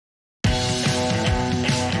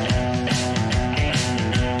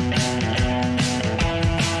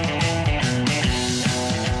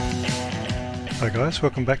guys,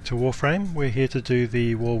 welcome back to Warframe. We're here to do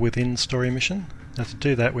the War Within story mission. Now to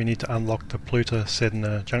do that we need to unlock the Pluto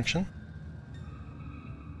Junction.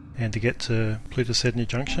 And to get to Pluto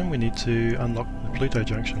Junction we need to unlock the Pluto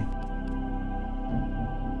Junction.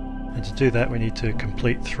 And to do that we need to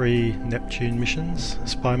complete 3 Neptune missions,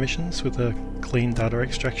 spy missions with a clean data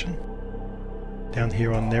extraction down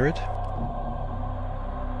here on Nereid.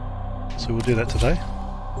 So we'll do that today.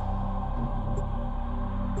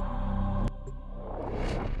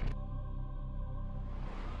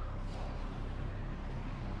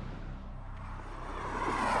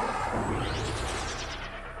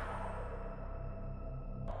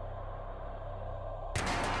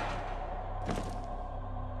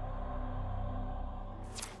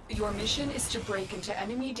 Your mission is to break into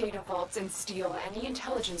enemy data vaults and steal any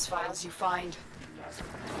intelligence files you find.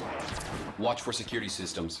 Watch for security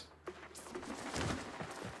systems.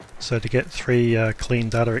 So to get 3 clean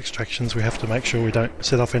data extractions we have to make sure we don't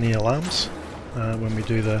set off any alarms when we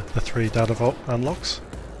do the 3 data vault unlocks.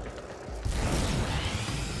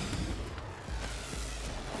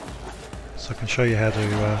 So I can show you how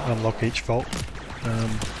to unlock each vault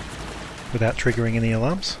without triggering any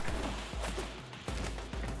alarms.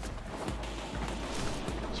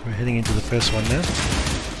 So we're heading into the first one now.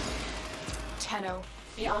 Tenno,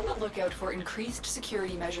 be on the lookout for increased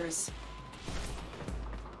security measures.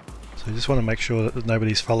 So you just want to make sure that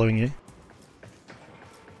nobody's following you.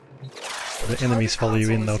 If the enemies follow you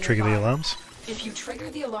in, they'll trigger the alarms. If you trigger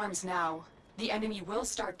the alarms now, the enemy will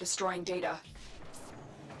start destroying data.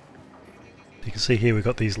 You can see here we've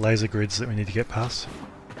got these laser grids that we need to get past.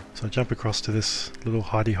 So jump across to this little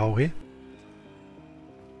hidey hole here.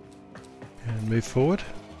 And move forward.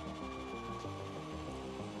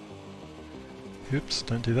 Oops,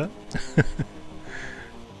 don't do that.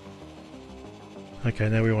 Okay,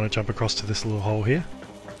 now we want to jump across to this little hole here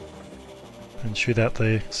and shoot out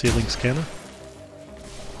the ceiling scanner.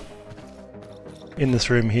 In this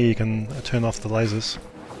room here you can turn off the lasers.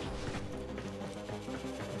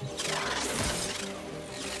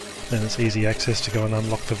 Then it's easy access to go and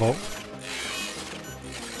unlock the vault.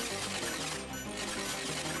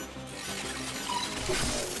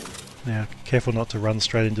 Now, careful not to run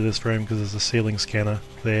straight into this room because there's a ceiling scanner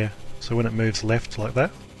there, so when it moves left like that,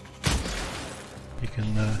 you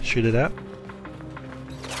can shoot it out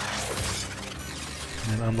and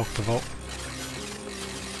then unlock the vault.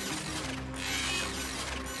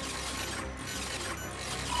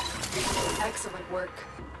 Excellent work.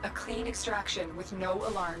 A clean extraction with no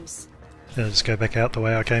alarms. Then I'll just go back out the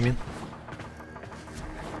way I came in.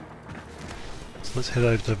 So let's head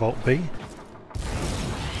over to Vault B.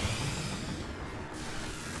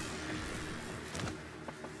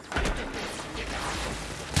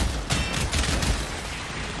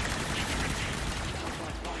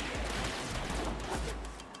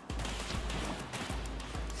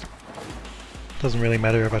 Doesn't really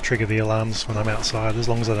matter if I trigger the alarms when I'm outside, as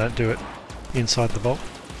long as I don't do it inside the vault.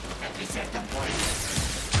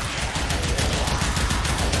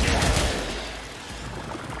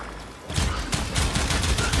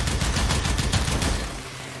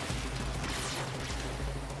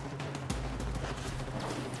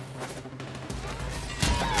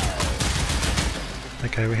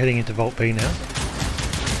 Okay, we're heading into Vault B now.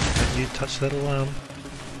 Don't you touch that alarm.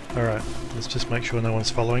 Alright, let's just make sure no one's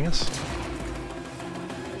following us.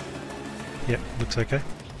 Yep, looks okay.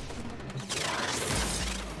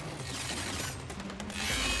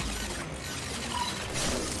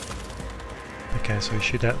 Okay, so we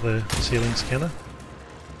shoot out the ceiling scanner.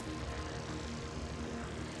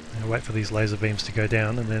 And wait for these laser beams to go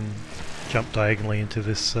down and then jump diagonally into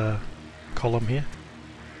this column here.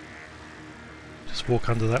 Just walk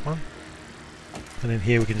under that one. And then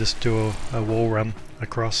here we can just do a wall run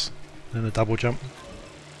across, then a double jump.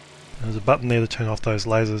 There's a button there to turn off those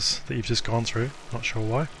lasers that you've just gone through, not sure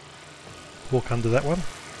why. Walk under that one.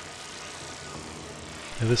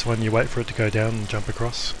 And this one you wait for it to go down and jump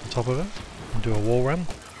across the top of it and do a wall run.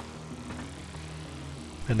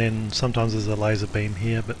 And then sometimes there's a laser beam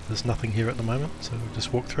here, but there's nothing here at the moment, so we'll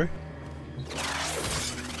just walk through.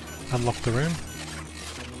 Unlock the room.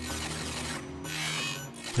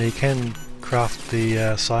 Now you can craft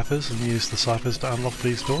the ciphers and use the ciphers to unlock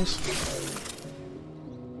these doors.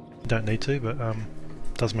 Don't need to, but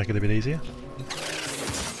does make it a bit easier.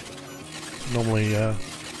 Normally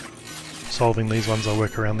solving these ones I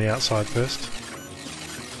work around the outside first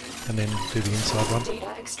and then do the inside one.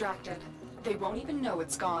 Data extracted. They won't even know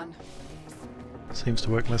it's gone. Seems to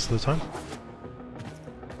work most of the time.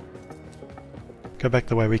 Go back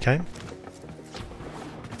the way we came.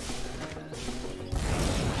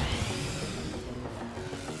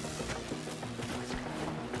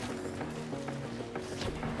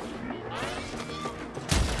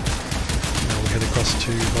 across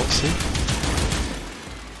to Vault C.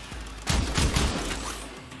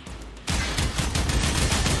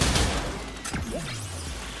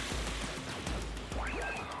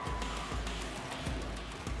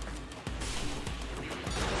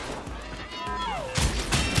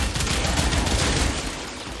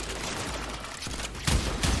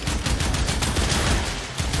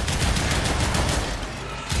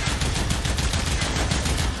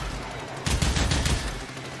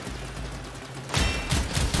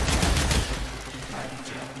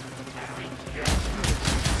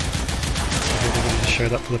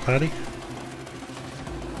 Showed up for the party.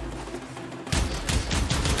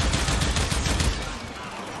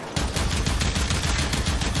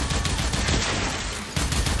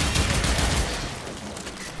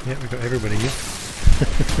 Yeah, we've got everybody here.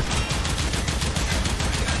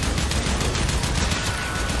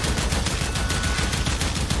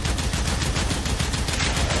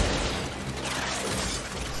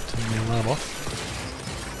 Turn the alarm off.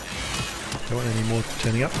 Don't want any more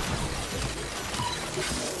turning up.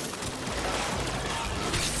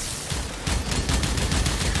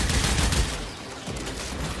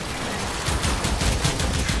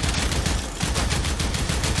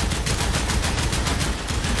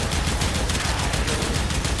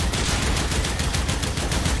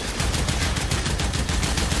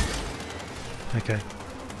 Okay.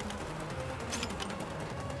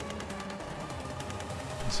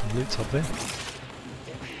 There's some loots up there.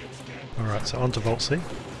 Alright, so on to Vault C.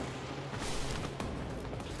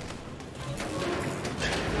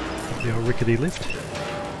 The old rickety lift.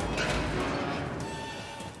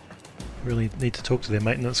 Really need to talk to their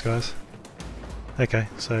maintenance guys. Okay,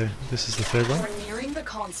 so this is the third one. We're nearing the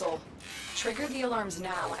console. Trigger the alarms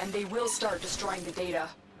now and they will start destroying the data.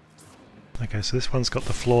 Okay, so this one's got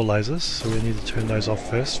the floor lasers, so we need to turn those off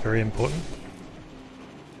first, very important.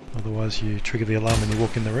 Otherwise you trigger the alarm when you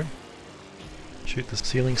walk in the room. Shoot the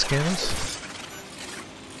ceiling scanners.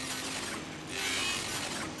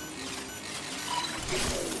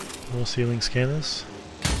 More ceiling scanners.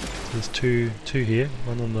 So there's two here,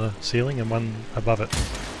 one on the ceiling and one above it.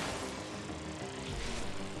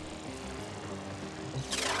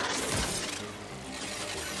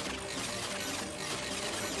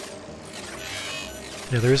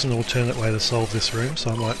 Yeah, there is an alternate way to solve this room,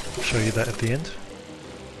 so I might show you that at the end.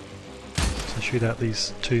 So shoot out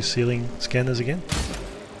these two ceiling scanners again.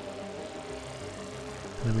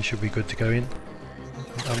 And then we should be good to go in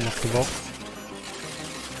and unlock the vault.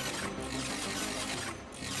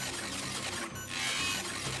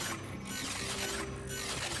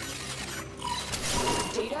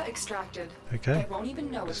 Data extracted. Okay, I won't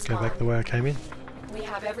even know let's it's go back the way I came in. We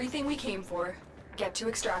have everything we came for. Get to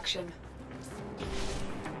extraction.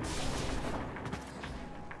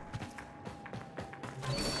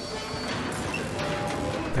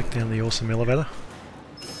 Back down the awesome elevator.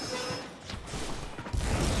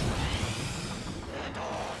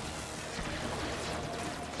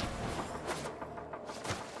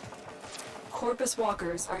 Corpus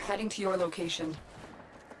walkers are heading to your location.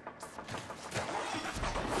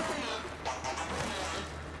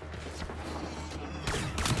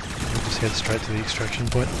 We'll just head straight to the extraction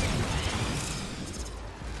point.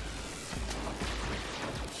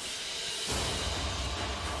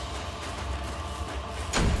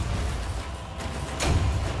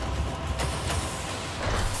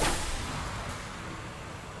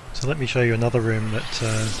 So let me show you another room that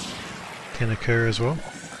can occur as well.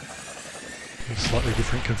 A slightly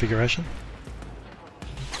different configuration.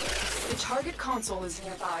 The target console is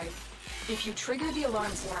nearby. If you trigger the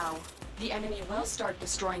alarms now, the enemy will start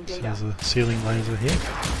destroying So data. there's a ceiling laser here,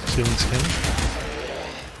 ceiling scanner.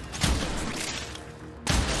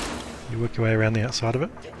 You work your way around the outside of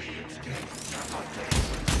it.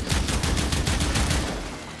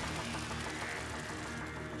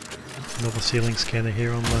 Another ceiling scanner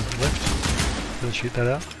here on the left. Gonna shoot that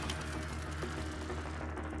out.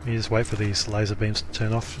 You just wait for these laser beams to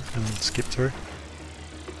turn off and skip through.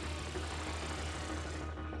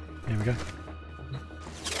 Here we go.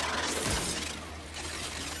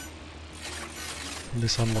 And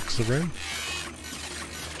this unlocks the room.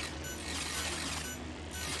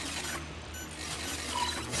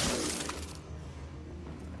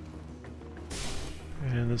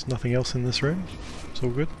 And there's nothing else in this room. It's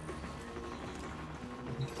all good.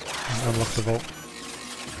 And unlock the vault.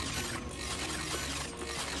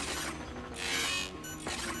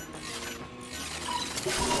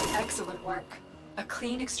 Excellent work. A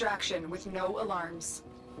clean extraction with no alarms.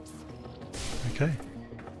 Okay.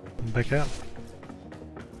 And back out.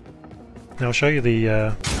 Now I'll show you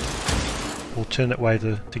the alternate way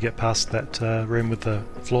to get past that room with the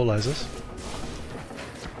floor lasers.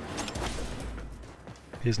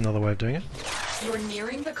 here's another way of doing it. You're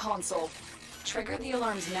nearing the console. Trigger the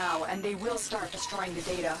alarms now and they will start destroying the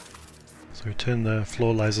data. So we turn the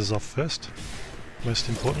floor lasers off first. Most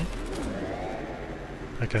important.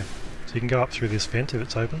 Okay, so you can go up through this vent if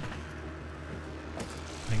it's open.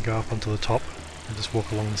 And go up onto the top and just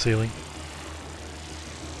walk along the ceiling.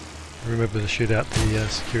 Remember to shoot out the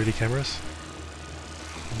security cameras.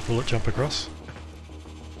 And bullet jump across.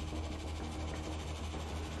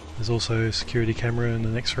 There's also a security camera in the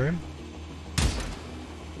next room.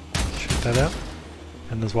 Shoot that out.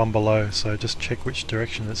 And there's one below, so just check which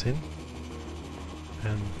direction it's in.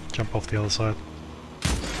 And jump off the other side.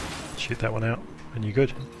 Shoot that one out, and you're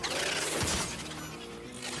good.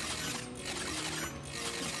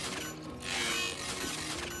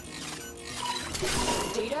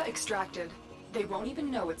 Data extracted. They won't even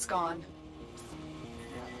know it's gone.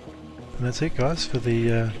 And that's it, guys, for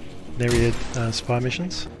the Nereid spy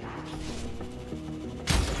missions.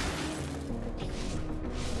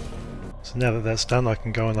 So now that that's done, I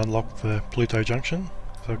can go and unlock the Pluto Junction.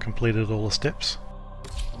 So I've completed all the steps.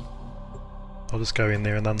 I'll just go in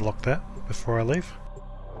there and unlock that before I leave.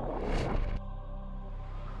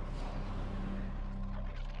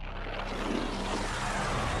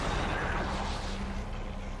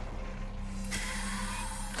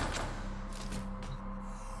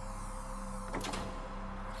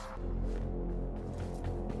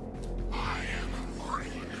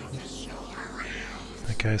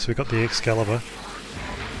 Okay, so we've got the Excalibur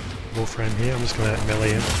Warframe here. I'm just going to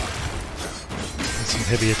melee him. And some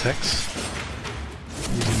heavy attacks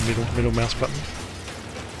using middle mouse button.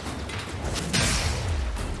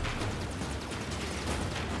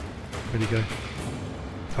 Where'd he go?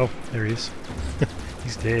 Oh, there he is.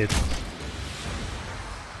 He's dead.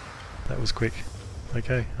 That was quick.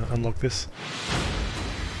 Okay, I'll unlock this.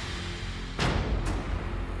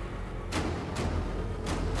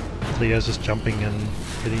 Leo's just jumping and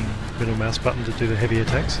hitting middle mouse button to do the heavy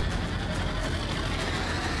attacks.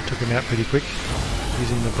 Took him out pretty quick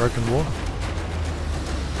using the broken wall.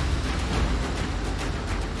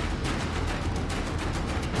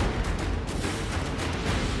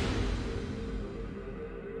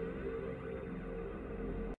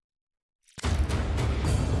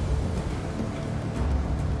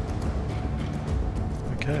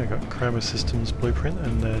 Okay, I got Chroma Systems blueprint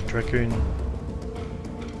and the Dragoon.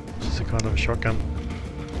 It's a kind of a shotgun.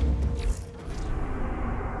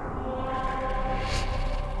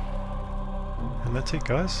 And that's it,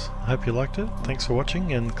 guys. I hope you liked it. Thanks for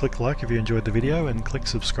watching, and click like if you enjoyed the video, and click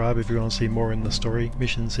subscribe if you want to see more in the story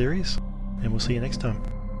mission series. And we'll see you next time.